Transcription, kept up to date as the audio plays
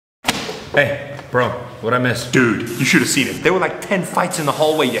Hey, bro, what'd I miss? Dude, you should have seen it. There were like 10 fights in the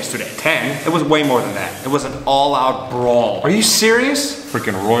hallway yesterday. 10? It was way more than that. It was an all-out brawl. Are you serious?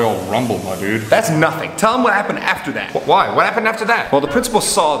 Freaking Royal Rumble, my dude. That's nothing. Tell him what happened after that. Why? What happened after that? Well, the principal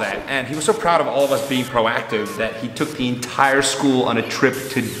saw that, and he was so proud of all of us being proactive that he took the entire school on a trip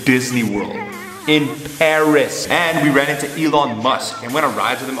to Disney World in Paris. And we ran into Elon Musk and went on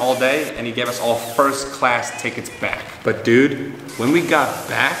rides with him all day, and he gave us all first class tickets back. But dude, when we got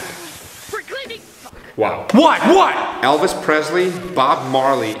back, wow. What? Elvis Presley, Bob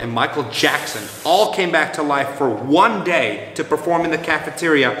Marley, and Michael Jackson all came back to life for one day to perform in the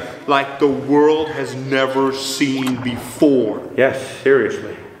cafeteria like the world has never seen before. Yes,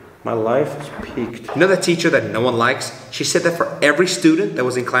 seriously. My life has peaked. You know that teacher that no one likes? She said that for every student that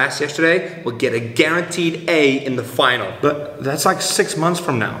was in class yesterday would get a guaranteed A in the final. But that's like 6 months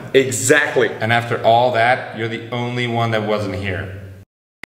from now. Exactly. And after all that, you're the only one that wasn't here.